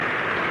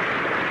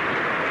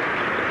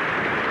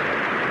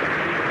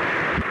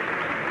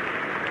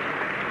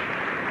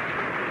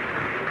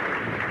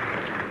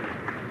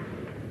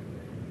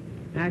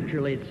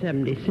Actually, it's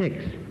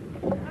 76.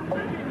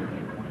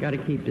 Got to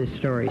keep this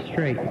story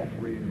straight.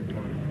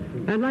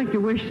 I'd like to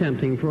wish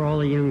something for all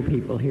the young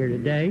people here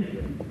today.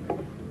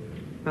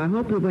 I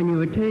hope that when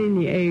you attain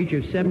the age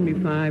of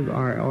 75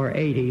 or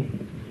 80,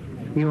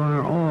 you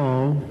are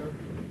all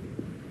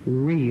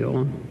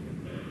real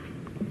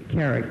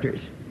characters.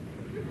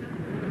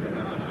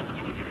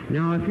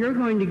 Now, if you're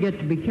going to get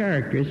to be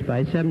characters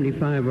by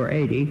 75 or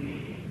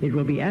 80, it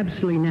will be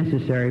absolutely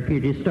necessary for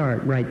you to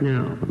start right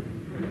now,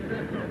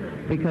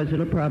 because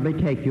it'll probably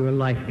take you a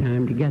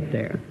lifetime to get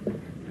there.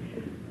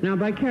 Now,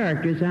 by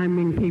characters, I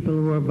mean people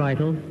who are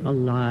vital,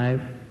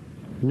 alive,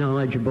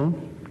 knowledgeable,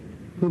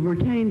 who've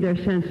retained their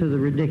sense of the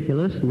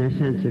ridiculous and their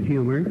sense of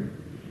humor.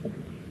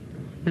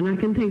 And I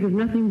can think of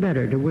nothing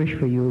better to wish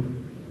for you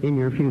in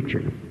your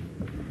future.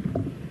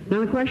 Now,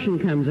 the question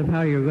comes of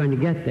how you're going to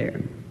get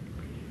there.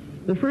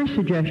 The first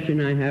suggestion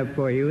I have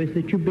for you is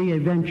that you be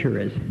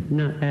adventurers,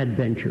 not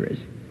adventurers.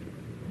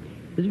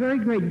 There's a very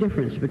great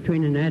difference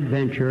between an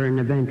adventurer and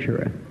a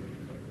venturer.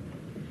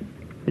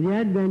 The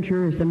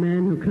adventurer is the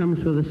man who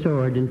comes with a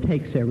sword and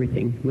takes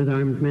everything with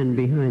armed men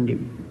behind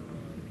him.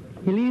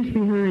 He leaves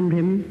behind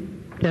him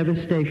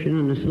devastation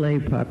and a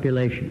slave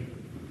population.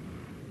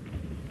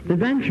 The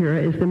venturer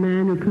is the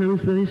man who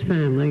comes with his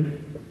family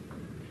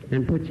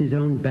and puts his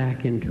own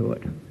back into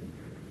it.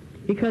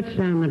 He cuts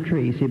down the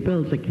trees. He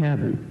builds a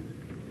cabin.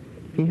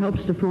 He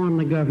helps to form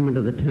the government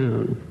of the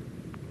town.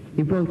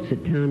 He votes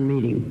at town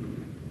meeting.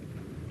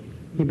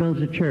 He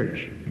builds a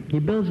church. He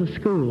builds a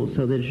school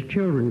so that his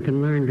children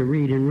can learn to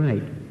read and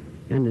write,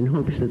 and in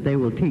hopes that they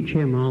will teach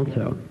him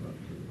also.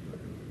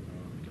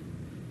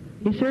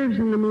 He serves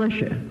in the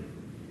militia.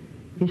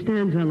 He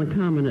stands on the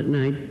common at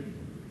night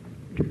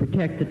to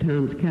protect the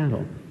town's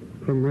cattle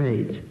from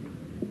raids.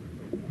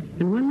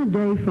 And when the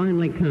day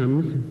finally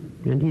comes,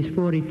 and he's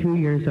 42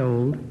 years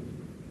old,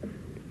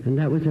 and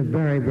that was a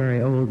very,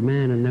 very old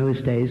man in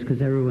those days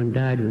because everyone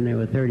died when they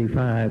were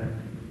 35.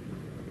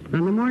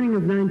 On the morning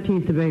of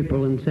 19th of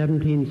April in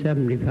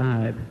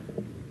 1775,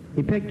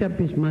 he picked up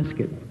his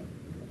musket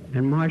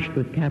and marched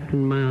with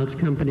Captain Miles'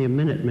 company of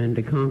Minutemen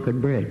to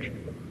Concord Bridge.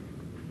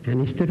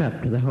 And he stood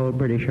up to the whole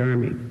British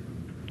Army,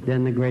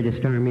 then the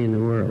greatest army in the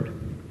world.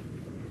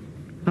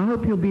 I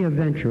hope you'll be a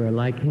venturer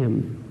like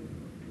him,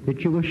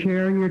 that you will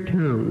share in your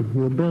town,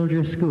 you will build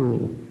your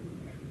school,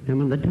 and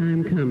when the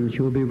time comes,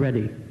 you will be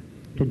ready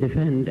to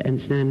defend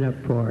and stand up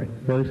for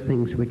those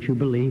things which you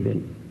believe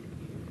in.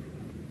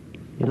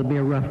 It'll be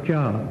a rough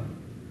job.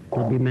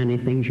 There'll be many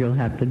things you'll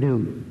have to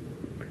do.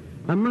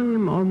 Among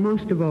them, or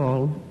most of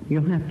all,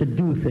 you'll have to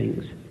do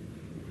things.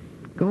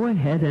 Go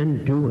ahead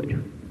and do it.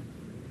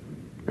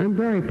 I'm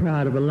very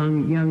proud of a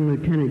young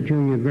lieutenant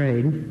junior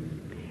grade.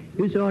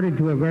 He was ordered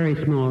to a very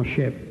small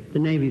ship. The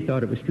Navy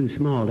thought it was too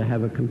small to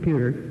have a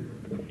computer.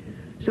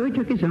 So he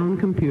took his own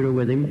computer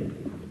with him.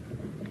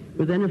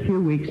 Within a few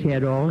weeks, he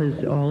had all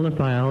the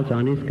files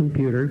on his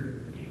computer.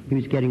 He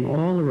was getting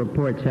all the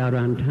reports out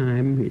on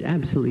time. He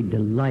absolutely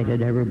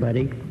delighted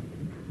everybody.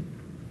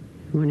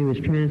 When he was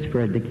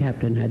transferred, the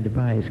captain had to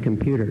buy his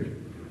computer.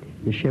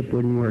 The ship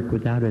wouldn't work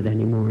without it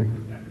anymore.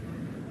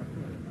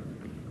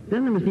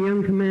 Then there was the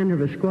young commander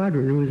of a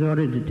squadron who was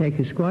ordered to take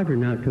his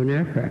squadron out to an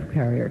aircraft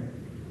carrier.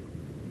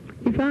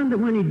 He found that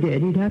when he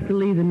did, he'd have to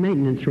leave the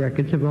maintenance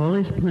records of all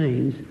his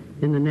planes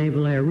in the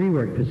Naval Air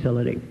Rework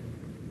Facility.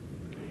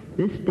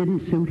 This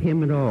didn't suit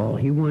him at all.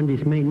 He wanted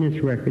his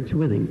maintenance records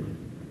with him.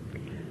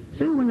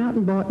 So he went out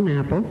and bought an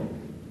apple.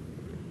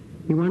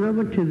 He went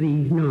over to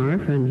the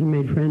North, and he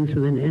made friends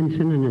with an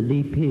ensign and a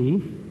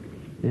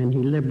DP, and he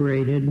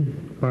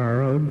liberated,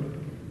 borrowed,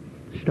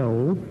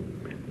 stole,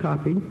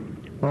 copied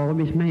all of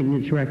his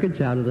maintenance records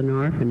out of the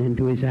North and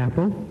into his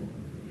apple,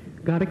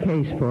 got a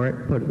case for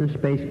it, put it in the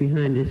space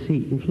behind his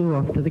seat, and flew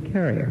off to the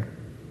carrier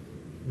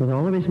with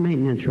all of his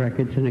maintenance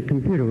records and a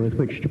computer with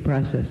which to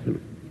process them.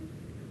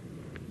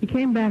 He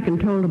came back and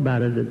told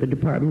about it at the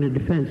Department of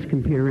Defense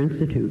Computer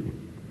Institute.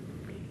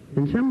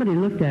 And somebody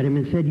looked at him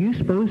and said, "You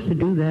supposed to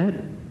do that?"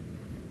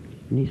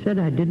 And he said,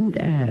 "I didn't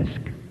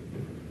ask."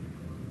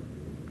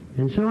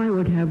 And so I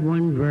would have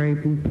one very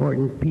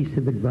important piece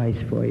of advice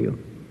for you.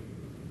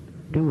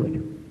 Do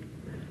it.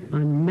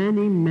 On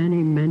many,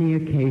 many, many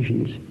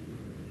occasions,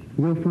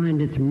 you'll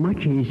find it's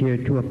much easier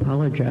to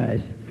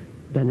apologize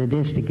than it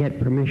is to get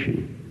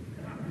permission.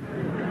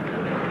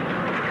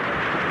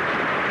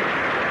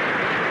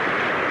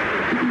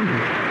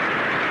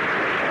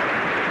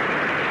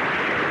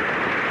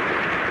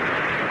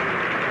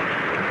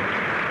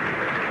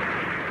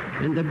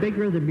 And the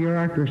bigger the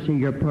bureaucracy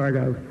you're part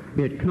of,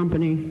 be it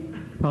company,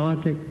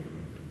 politics,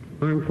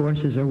 armed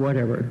forces, or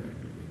whatever,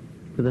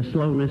 for the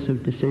slowness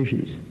of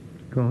decisions,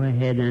 go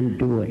ahead and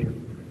do it.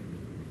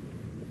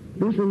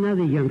 There was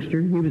another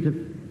youngster. He was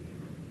an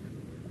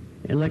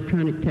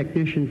electronic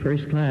technician,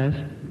 first class,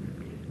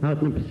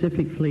 out in the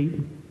Pacific Fleet.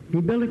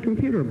 He built a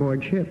computer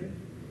aboard ship.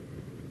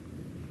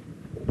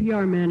 The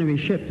PR man of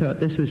his ship thought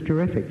this was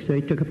terrific, so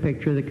he took a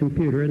picture of the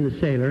computer and the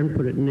sailor and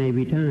put it in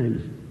Navy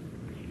Times.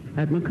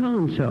 Admiral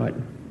Cullen saw it.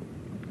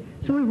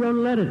 So he wrote a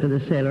letter to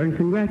the sailor and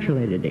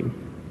congratulated him.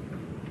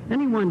 And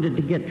he wanted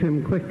to get to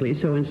him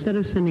quickly, so instead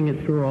of sending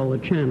it through all the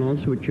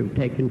channels, which have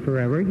taken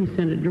forever, he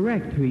sent it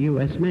direct through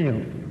U.S. mail.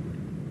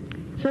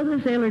 So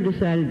the sailor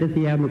decided that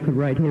the Admiral could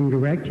write him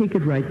direct, he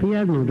could write the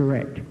Admiral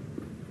direct.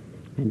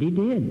 And he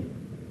did.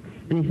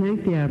 And he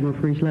thanked the Admiral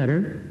for his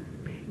letter.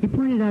 He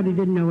pointed out he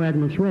didn't know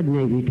admirals read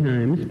Navy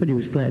Times, but he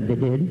was glad they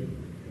did.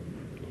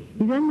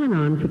 He then went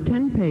on for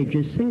 10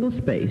 pages,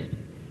 single-spaced,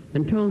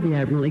 and told the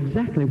Admiral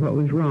exactly what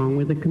was wrong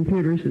with the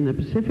computers in the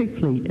Pacific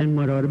Fleet and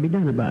what ought to be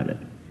done about it.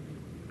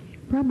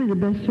 Probably the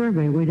best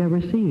survey we'd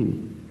ever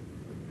seen.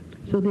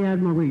 So the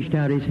Admiral reached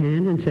out his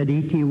hand and said,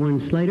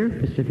 ET-1 Slater,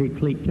 Pacific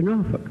Fleet to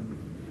Norfolk.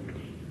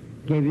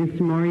 Gave him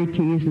some more ETs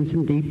and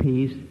some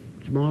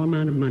DPs, small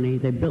amount of money.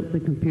 They built the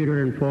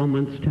computer in 4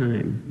 months'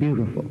 time.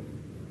 Beautiful.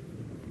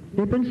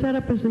 They've been set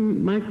up as a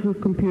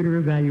microcomputer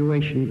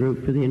evaluation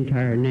group for the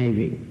entire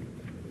Navy.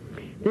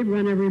 They've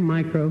run every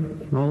micro,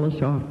 all the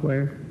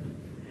software.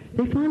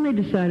 They finally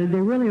decided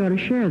they really ought to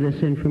share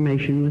this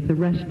information with the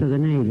rest of the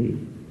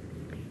Navy.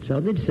 So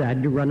they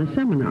decided to run a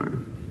seminar.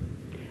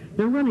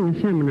 Now, running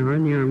a seminar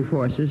in the armed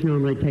forces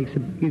normally takes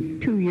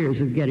 2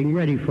 years of getting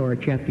ready for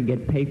it. You have to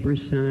get papers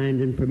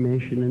signed and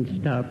permission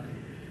and stuff.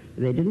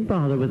 They didn't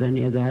bother with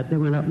any of that. They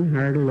went up and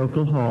hired a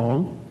local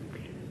hall.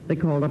 They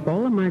called up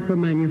all the micro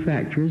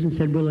manufacturers and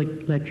said, we'll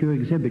let you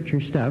exhibit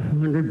your stuff,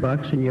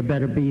 $100, and you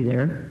better be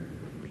there.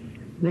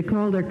 They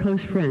called their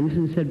close friends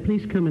and said,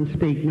 please come and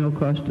speak, no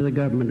cost to the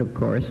government, of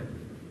course,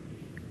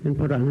 and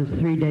put on this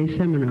 3-day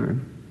seminar.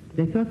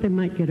 They thought they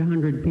might get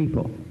 100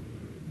 people.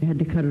 They had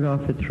to cut it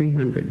off at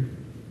 300.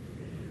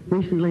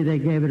 Recently, they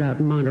gave it out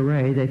in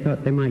Monterey. They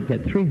thought they might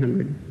get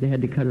 300. They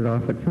had to cut it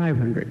off at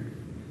 500.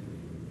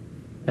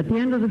 At the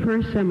end of the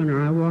first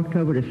seminar, I walked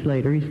over to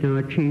Slater, he's now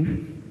a chief,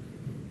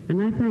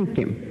 and I thanked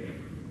him.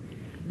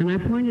 And I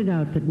pointed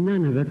out that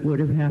none of it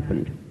would have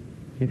happened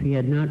if he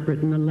had not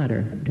written a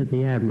letter to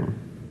the Admiral.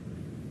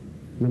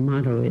 The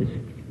motto is,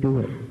 do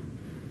it.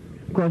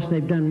 Of course,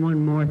 they've done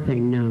one more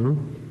thing now.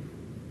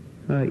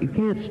 You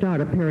can't start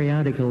a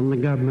periodical in the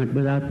government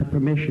without the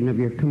permission of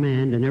your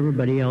command and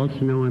everybody else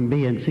in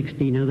OMB and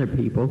 16 other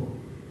people.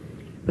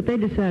 But they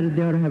decided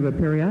they ought to have a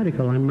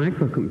periodical on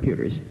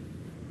microcomputers.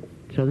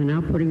 So they're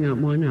now putting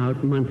one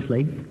out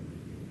monthly,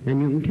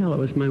 and you can tell it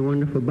was my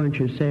wonderful bunch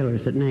of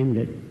sailors that named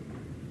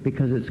it,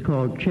 because it's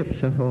called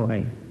Chips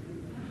Ahoy.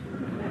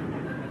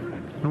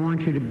 I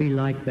want you to be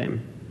like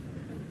them.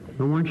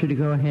 I want you to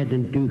go ahead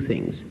and do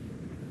things,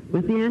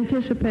 with the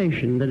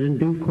anticipation that in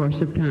due course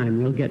of time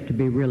you'll get to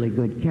be really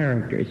good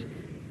characters,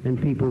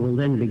 and people will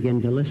then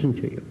begin to listen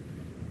to you.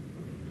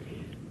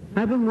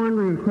 I've been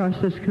wandering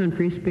across this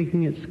country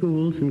speaking at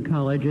schools and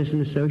colleges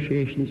and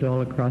associations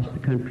all across the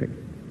country.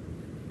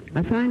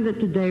 I find that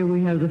today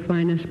we have the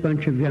finest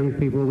bunch of young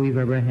people we've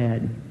ever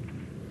had.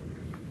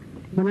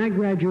 When I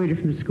graduated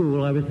from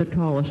school, I was the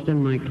tallest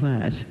in my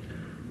class.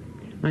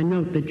 I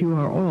note that you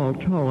are all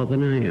taller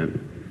than I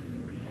am.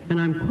 And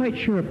I'm quite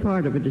sure a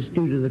part of it is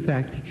due to the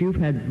fact that you've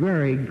had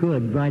very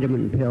good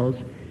vitamin pills,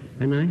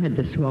 and I had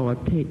to swallow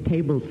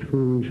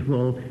tablespoons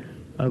full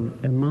of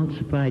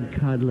emulsified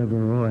cod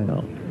liver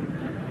oil.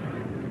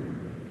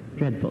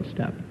 Dreadful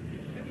stuff.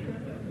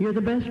 You're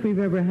the best we've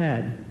ever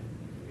had.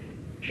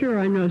 Sure,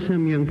 I know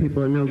some young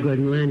people are no good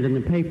and land in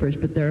the papers,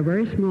 but they're a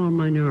very small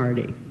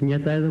minority, and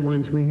yet they're the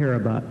ones we hear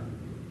about.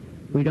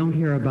 We don't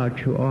hear about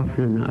you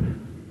often enough.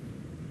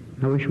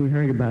 I wish we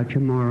heard about you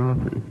more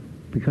often,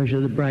 because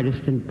you're the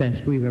brightest and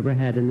best we've ever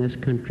had in this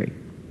country.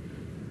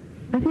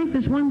 I think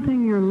there's one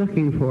thing you're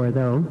looking for,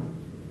 though.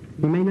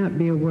 You may not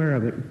be aware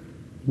of it.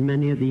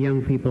 Many of the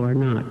young people are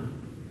not.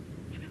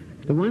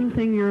 The one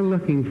thing you're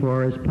looking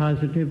for is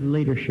positive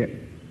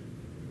leadership.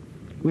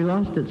 We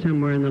lost it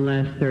somewhere in the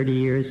last 30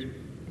 years.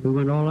 We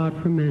went all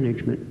out for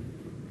management.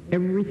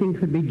 Everything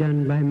could be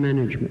done by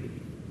management.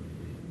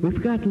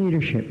 We've got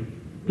leadership.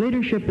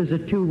 Leadership is a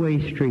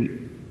two-way street.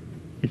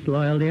 It's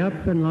loyalty up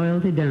and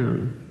loyalty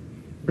down.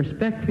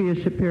 Respect for your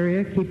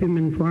superior, keep him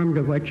informed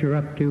of what you're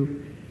up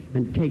to,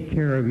 and take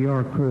care of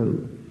your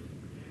crew.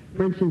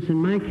 For instance, in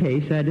my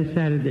case, I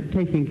decided that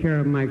taking care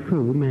of my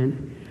crew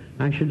meant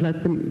I should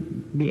let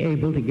them be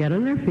able to get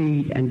on their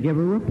feet and give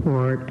a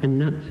report and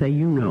not say,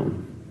 you know.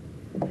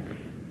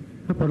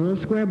 I put a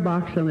little square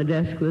box on the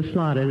desk with a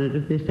slot in it.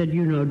 If they said,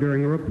 you know,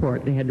 during a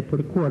report, they had to put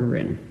a quarter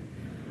in.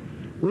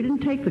 We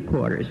didn't take the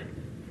quarters,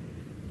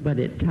 but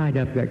it tied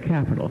up their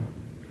capital.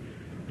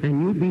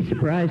 And you'd be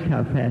surprised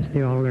how fast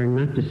they all learned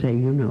not to say,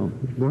 you know.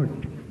 It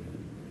worked.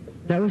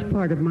 That was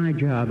part of my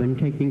job in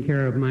taking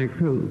care of my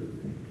crew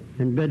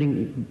and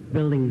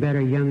building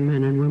better young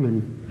men and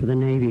women for the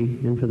Navy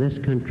and for this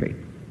country.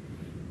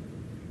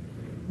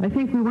 I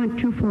think we went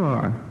too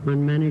far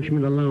on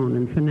management alone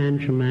and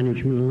financial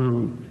management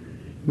alone.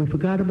 We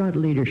forgot about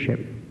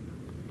leadership.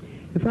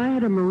 If I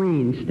had a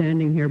Marine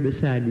standing here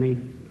beside me,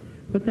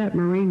 what that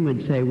Marine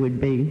would say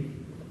would be,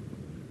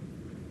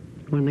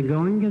 when the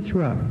going gets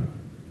rough,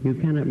 you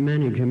cannot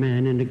manage a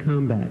man into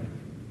combat.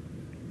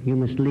 You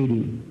must lead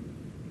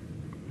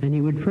him. And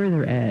he would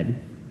further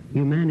add,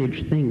 you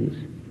manage things.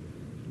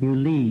 You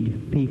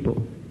lead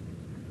people.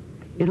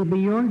 It'll be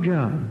your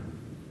job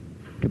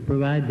to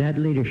provide that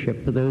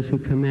leadership for those who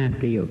come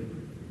after you.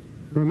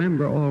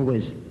 Remember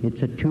always,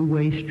 it's a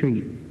two-way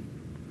street,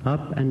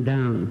 up and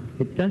down.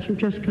 It doesn't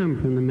just come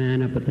from the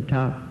man up at the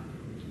top.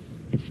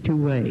 It's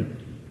two-way.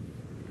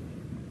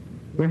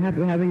 We're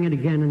having it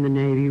again in the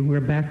Navy.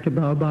 We're back to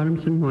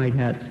bell-bottoms and white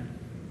hats.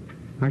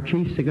 Our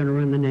chiefs are going to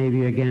run the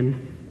Navy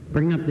again,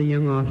 bring up the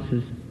young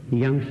officers, the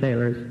young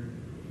sailors,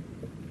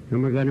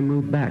 and we're going to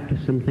move back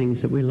to some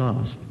things that we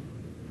lost.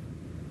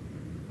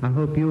 I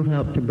hope you'll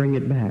help to bring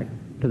it back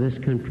to this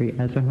country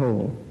as a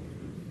whole.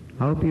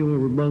 I hope you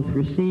will both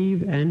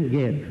receive and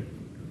give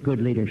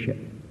good leadership.